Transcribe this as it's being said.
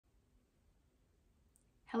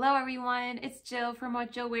Hello everyone, it's Jill from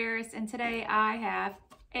What Jill Wears, and today I have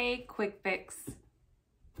a quick fix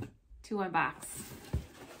to unbox.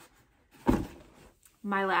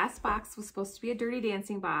 My last box was supposed to be a Dirty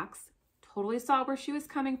Dancing box. Totally saw where she was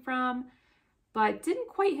coming from, but didn't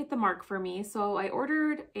quite hit the mark for me. So I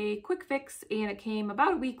ordered a quick fix and it came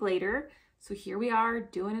about a week later. So here we are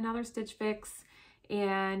doing another stitch fix,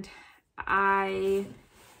 and I'm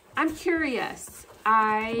curious.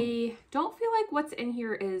 I don't feel like what's in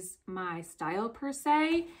here is my style per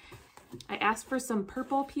se. I asked for some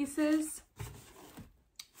purple pieces,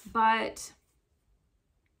 but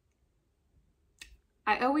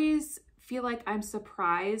I always feel like I'm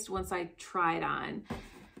surprised once I try it on.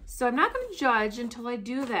 So I'm not going to judge until I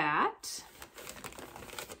do that.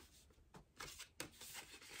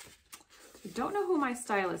 I don't know who my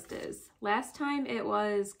stylist is. Last time it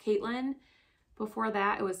was Caitlin. Before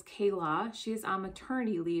that, it was Kayla. She's on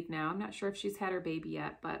maternity leave now. I'm not sure if she's had her baby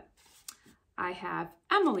yet, but I have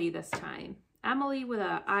Emily this time. Emily with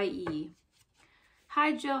a IE.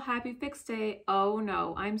 Hi, Jill. Happy fix day. Oh,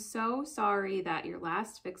 no. I'm so sorry that your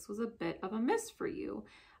last fix was a bit of a miss for you.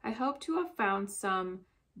 I hope to have found some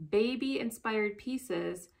baby-inspired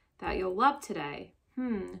pieces that you'll love today.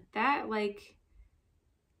 That,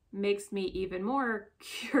 makes me even more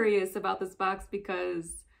curious about this box because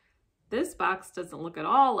this box doesn't look at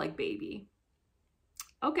all like baby.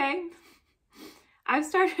 Okay. I've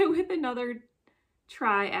started with another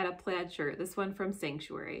try at a plaid shirt. This one from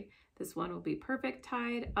Sanctuary. This one will be perfect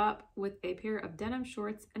tied up with a pair of denim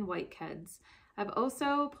shorts and white Keds. I've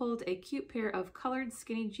also pulled a cute pair of colored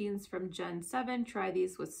skinny jeans from Gen 7. Try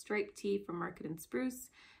these with striped tee from Rakuten SPRUCE.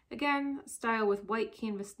 Again, style with white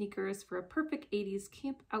canvas sneakers for a perfect 80s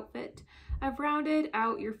camp outfit. I've rounded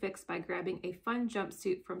out your fix by grabbing a fun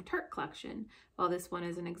jumpsuit from TART collection. While this one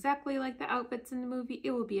isn't exactly like the outfits in the movie,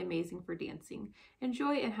 it will be amazing for dancing.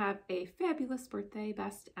 Enjoy and have a fabulous birthday,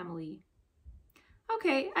 best Emily.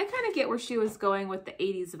 Okay, I kind of get where she was going with the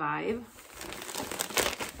 80s vibe.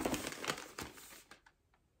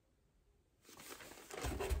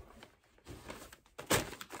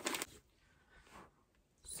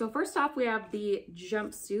 So first off, we have the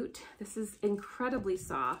jumpsuit. This is incredibly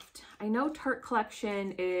soft. I know TART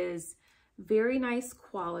collection is very nice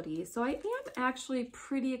quality, so I am actually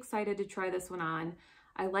pretty excited to try this one on.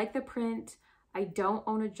 I like the print. I don't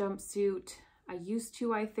own a jumpsuit. I used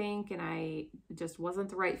to, I think, and it just wasn't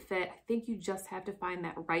the right fit. I think you just have to find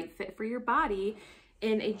that right fit for your body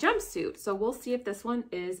in a jumpsuit. So we'll see if this one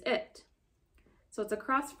is it. So it's a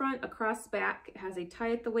cross front, a cross back. It has a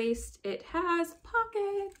tie at the waist. It has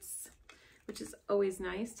pockets, which is always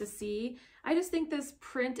nice to see. I just think this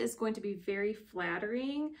print is going to be very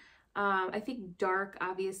flattering. I think dark,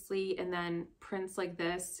 obviously, and then prints like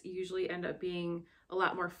this usually end up being a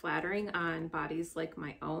lot more flattering on bodies like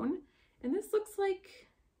my own. And this looks like,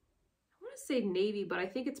 I want to say navy, but I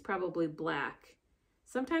think it's probably black.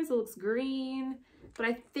 Sometimes it looks green, but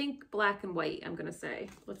I think black and white, I'm going to say.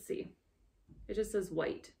 Let's see. It just says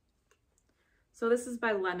white. So this is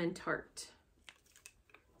by Lemon Tart.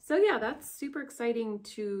 So yeah, that's super exciting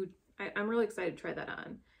to, I'm really excited to try that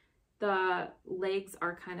on. The legs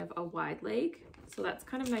are kind of a wide leg, so that's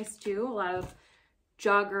kind of nice too. A lot of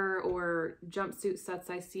jogger or jumpsuit sets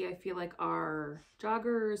I see, I feel like are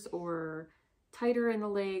joggers or tighter in the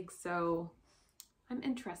legs, so I'm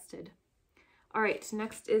interested. All right,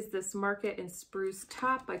 next is this Market and Spruce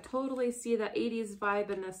top. I totally see the 80s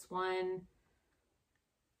vibe in this one.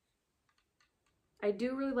 I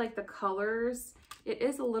do really like the colors. It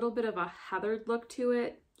is a little bit of a heathered look to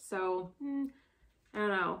it, so I don't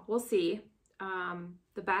know. We'll see.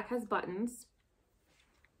 The back has buttons.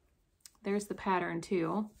 There's the pattern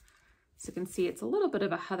too. So you can see it's a little bit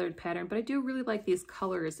of a heathered pattern, but I do really like these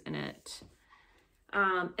colors in it.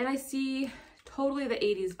 And I see totally the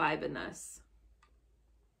 80s vibe in this.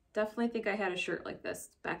 Definitely think I had a shirt like this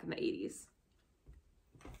back in the 80s.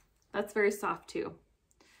 That's very soft too.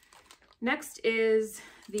 Next is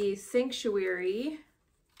the Sanctuary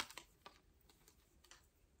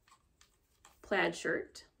plaid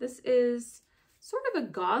shirt. This is sort of a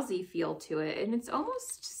gauzy feel to it, and it's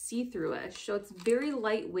almost see-through-ish, so it's very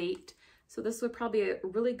lightweight. So this would probably be a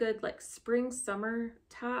really good like spring summer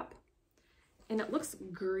top, and it looks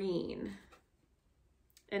green,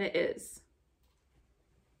 and it is.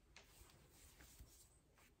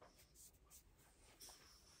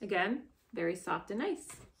 Again, very soft and nice.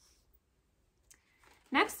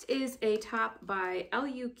 Next is a top by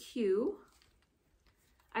LUQ.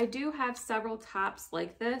 I do have several tops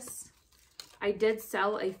like this. I did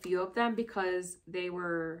sell a few of them because they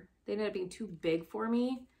ended up being too big for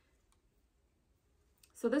me.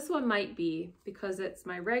 So this one might be because it's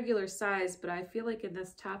my regular size, but I feel like in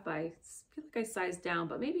this top, I feel like I sized down,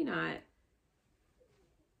 but maybe not.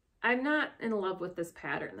 I'm not in love with this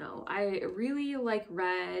pattern though. I really like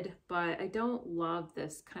red, but I don't love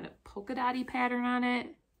this kind of polka dotty pattern on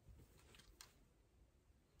it.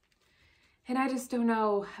 And I just don't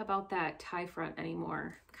know about that tie front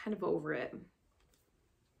anymore. I'm kind of over it.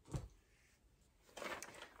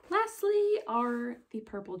 Lastly are the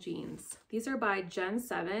purple jeans. These are by Gen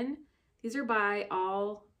 7. These are by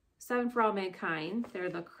all 7 for All Mankind. They're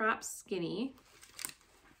the crop skinny.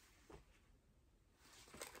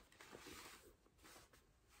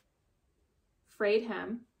 Frayed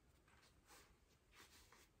hem.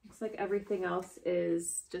 Looks like everything else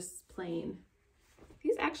is just plain.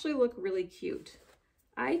 These actually look really cute.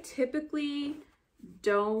 I typically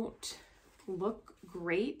don't look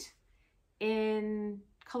great in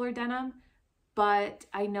color denim, but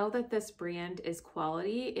I know that this brand is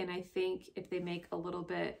quality, and I think if they make a little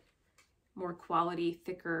bit more quality,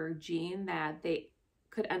 thicker jean, that they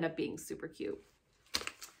could end up being super cute.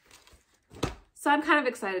 So I'm kind of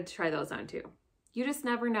excited to try those on too. You just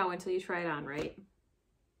never know until you try it on, right?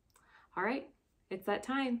 All right, it's that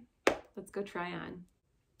time. Let's go try on.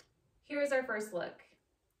 Here's our first look.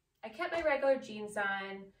 I kept my regular jeans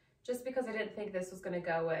on just because I didn't think this was gonna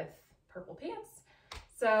go with purple pants.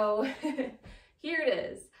 So here it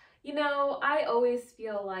is. You know, I always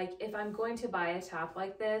feel like if I'm going to buy a top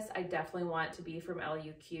like this, I definitely want it to be from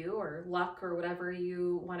LUQ or LUQ or whatever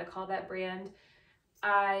you want to call that brand.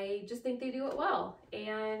 I just think they do it well,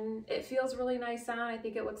 and it feels really nice on. I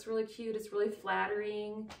think it looks really cute. It's really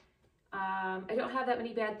flattering. I don't have that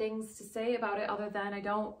many bad things to say about it other than I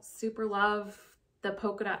don't super love the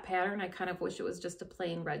polka dot pattern. I kind of wish it was just a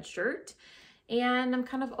plain red shirt, and I'm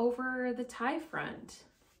kind of over the tie front.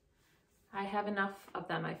 I have enough of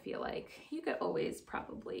them, I feel like. You could always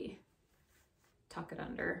probably tuck it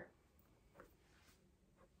under.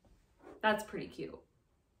 That's pretty cute.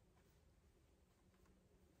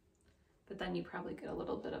 But then you probably get a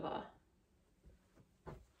little bit of a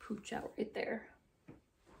pooch out right there.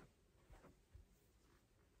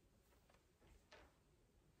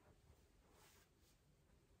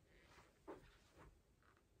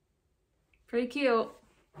 Pretty cute.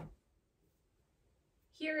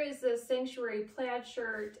 Here is the Sanctuary plaid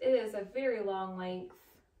shirt. It is a very long length,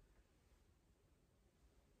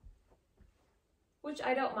 which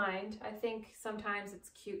I don't mind. I think sometimes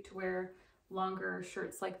it's cute to wear longer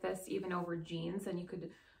shirts like this, even over jeans, and you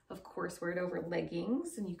could, of course, wear it over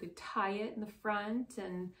leggings, and you could tie it in the front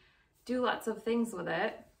and do lots of things with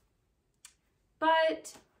it.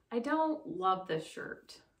 But I don't love this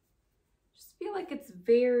shirt. Just feel like it's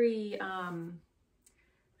very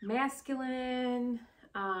masculine.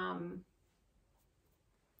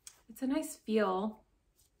 It's a nice feel,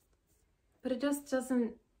 but it just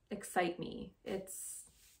doesn't excite me. It's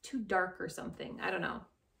too dark or something. I don't know.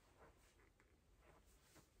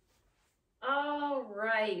 All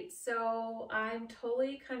right, so I'm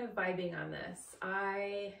totally kind of vibing on this.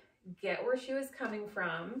 I get where she was coming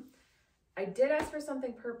from. I did ask for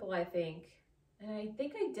something purple, I think. And I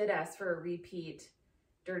think I did ask for a repeat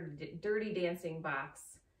Dirty Dancing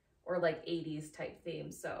box or like 80s type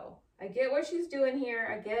theme. So I get what she's doing here.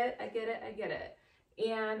 I get it.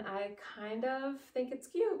 And I kind of think it's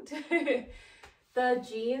cute. The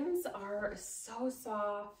jeans are so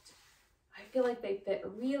soft. I feel like they fit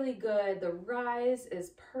really good. The rise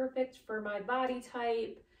is perfect for my body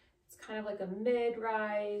type. It's kind of like a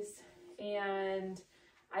mid-rise, and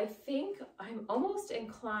I think I'm almost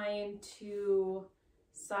inclined to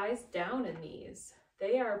size down in these.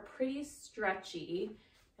 They are pretty stretchy,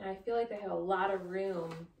 and I feel like they have a lot of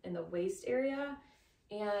room in the waist area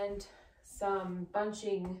and some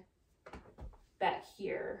bunching back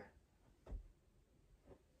here.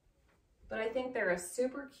 But I think they're a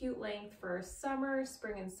super cute length for summer,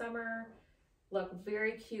 spring and summer. Look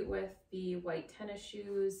very cute with the white tennis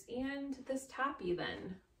shoes and this top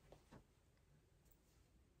even.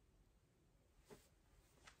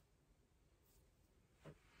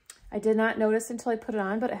 I did not notice until I put it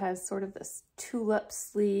on, but it has sort of this tulip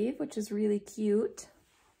sleeve, which is really cute.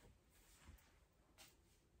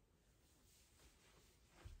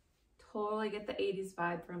 Totally get the 80s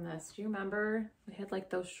vibe from this. Do you remember? We had like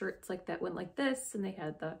those shirts like that went like this, and they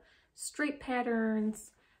had the straight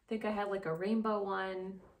patterns. I think I had like a rainbow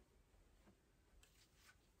one.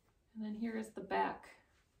 And then here is the back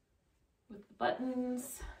with the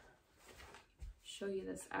buttons. Show you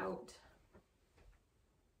this out.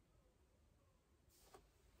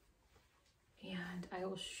 And I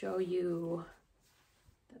will show you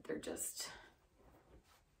that they're just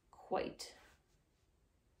quite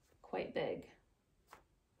quite big.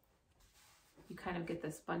 You kind of get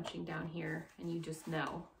this bunching down here and you just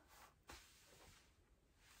know.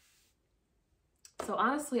 So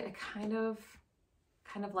honestly, I kind of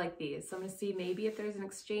like these. So I'm gonna see maybe if there's an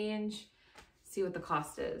exchange, see what the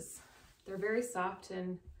cost is. They're very soft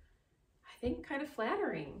and I think kind of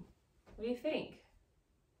flattering. What do you think?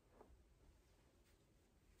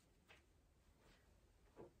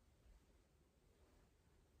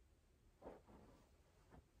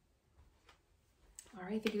 All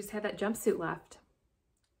right, I think you just had that jumpsuit left.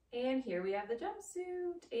 And here we have the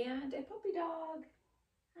jumpsuit and a puppy dog.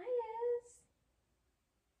 Hi, Iz.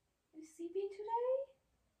 You sleeping today?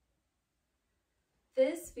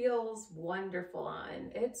 This feels wonderful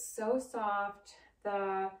on. It's so soft.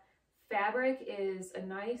 The fabric is a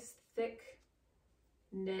nice thick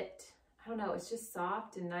knit. I don't know, it's just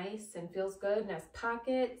soft and nice and feels good and has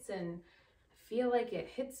pockets, and I feel like it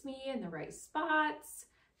hits me in the right spots.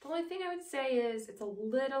 The only thing I would say is it's a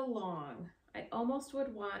little long. I almost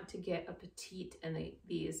would want to get a petite in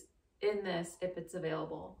this if it's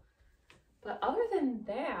available. But other than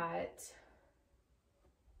that,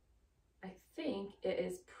 I think it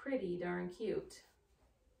is pretty darn cute.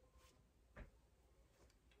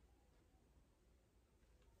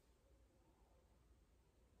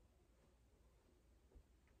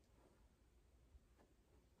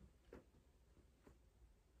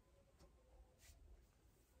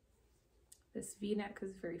 This V-neck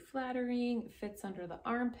is very flattering. It fits under the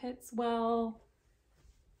armpits well.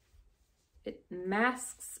 It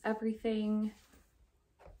masks everything.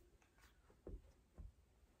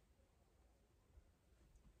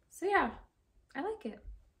 So yeah, I like it.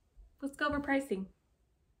 Let's go over pricing.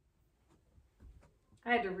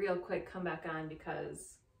 I had to real quick come back on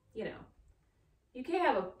because, you know, you can't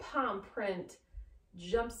have a palm print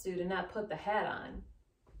jumpsuit and not put the hat on.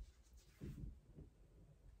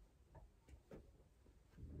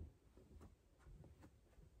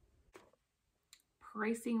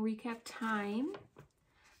 Pricing recap time.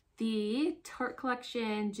 The Tarte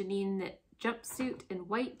collection Janine jumpsuit in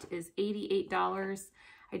white is $88.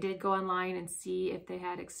 I did go online and see if they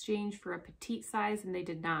had exchange for a petite size, and they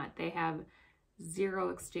did not. They have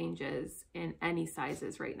 0 exchanges in any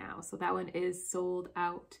sizes right now. So that one is sold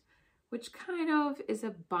out, which kind of is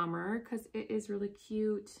a bummer because it is really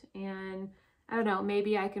cute. And I don't know,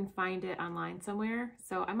 maybe I can find it online somewhere.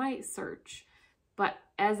 So I might search. But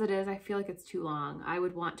as it is, I feel like it's too long. I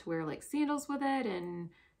would want to wear like sandals with it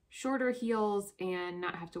and shorter heels and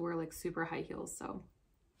not have to wear like super high heels. So,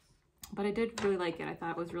 but I did really like it. I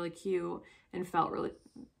thought it was really cute and felt really,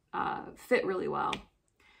 fit really well.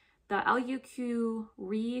 The LUQ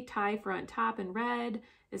Rhee Tie Front top in red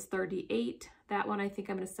is $38. That one I think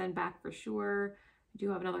I'm going to send back for sure. I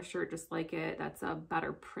do have another shirt just like it. That's a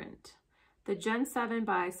better print. The Gen 7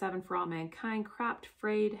 by 7 for All Mankind cropped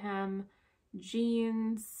frayed hem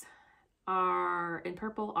jeans are in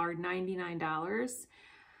purple are $99.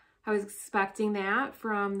 I was expecting that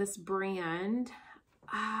from this brand.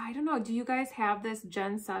 I don't know. Do you guys have this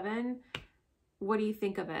Gen 7? What do you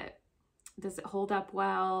think of it? Does it hold up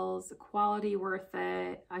well? Is the quality worth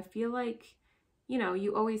it? I feel like, you know,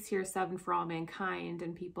 you always hear 7 for All Mankind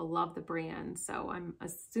and people love the brand. So I'm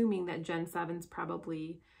assuming that Gen 7's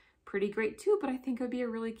probably pretty great too, but I think it would be a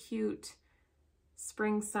really cute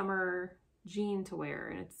spring, summer jean to wear,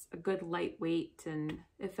 and it's a good lightweight and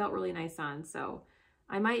it felt really nice on. So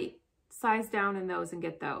I might size down in those and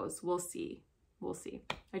get those. We'll see. We'll see.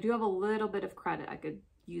 I do have a little bit of credit I could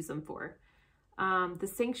use them for. The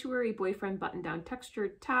Sanctuary Boyfriend button-down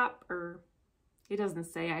textured top, or it doesn't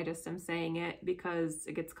say, I just am saying it because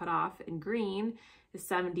it gets cut off in green, is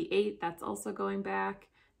 $78. That's also going back.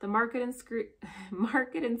 The Market and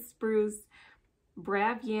Spruce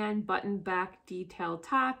Bravyan button back detail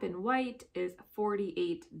top in white is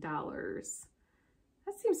 $48.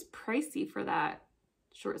 That seems pricey for that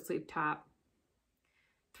short sleeve top.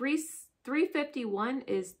 $351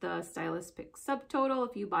 is the Stylist Pick subtotal.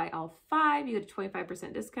 If you buy all 5, you get a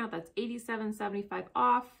 25% discount. That's $87.75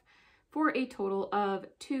 off for a total of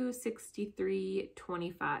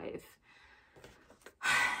 $263.25.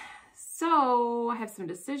 So I have some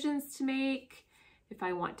decisions to make. If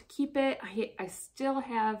I want to keep it, I still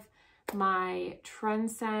have my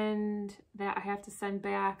Trendsend that I have to send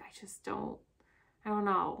back. I don't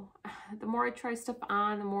know. The more I try stuff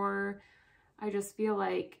on, the more I just feel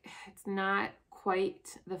like it's not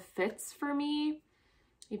quite the fits for me,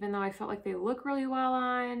 even though I felt like they look really well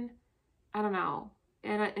on. I don't know.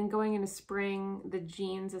 And going into spring, the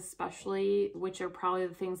jeans especially, which are probably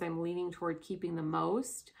the things I'm leaning toward keeping the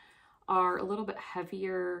most, are a little bit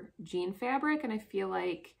heavier jean fabric, and I feel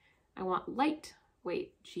like I want light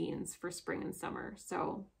weight jeans for spring and summer.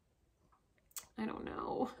 So I don't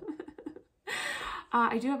know.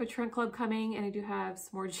 I do have a trunk club coming, and I do have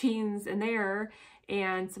some more jeans in there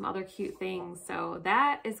and some other cute things. So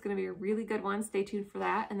that is going to be a really good one. Stay tuned for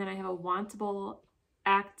that. And then I have a wantable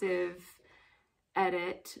active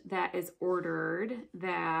edit that is ordered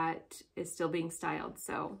that is still being styled.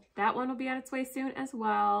 So that one will be on its way soon as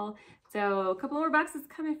well. So a couple more boxes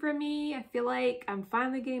coming from me. I feel like I'm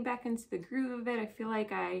finally getting back into the groove of it. I feel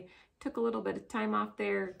like I took a little bit of time off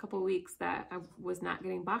there, a couple of weeks that I was not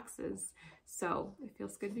getting boxes. So it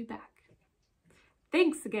feels good to be back.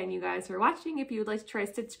 Thanks again, you guys, for watching. If you would like to try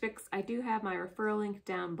Stitch Fix, I do have my referral link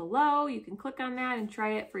down below. You can click on that and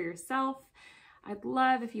try it for yourself. I'd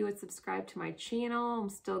love if you would subscribe to my channel. I'm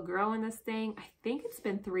still growing this thing. I think it's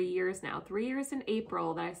been 3 years now, 3 years in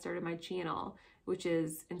April that I started my channel, which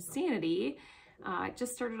is insanity. I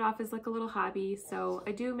just started off as like a little hobby. So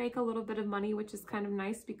I do make a little bit of money, which is kind of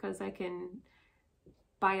nice because I can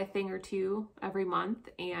buy a thing or two every month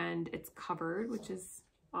and it's covered, which is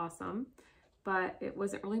awesome. But it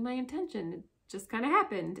wasn't really my intention. It just kind of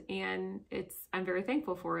happened, and I'm very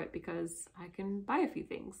thankful for it because I can buy a few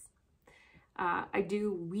things. I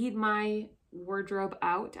do weed my wardrobe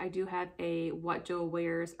out. I do have a What Jill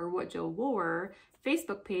Wears or What Jill Wore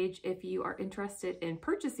Facebook page. If you are interested in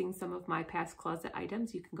purchasing some of my past closet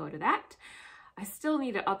items, you can go to that. I still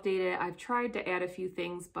need to update it. I've tried to add a few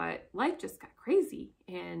things, but life just got crazy,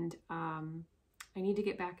 and I need to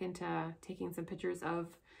get back into taking some pictures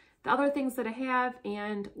of the other things that I have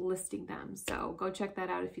and listing them. So go check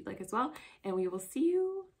that out if you'd like as well, and we will see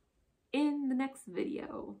you in the next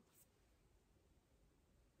video.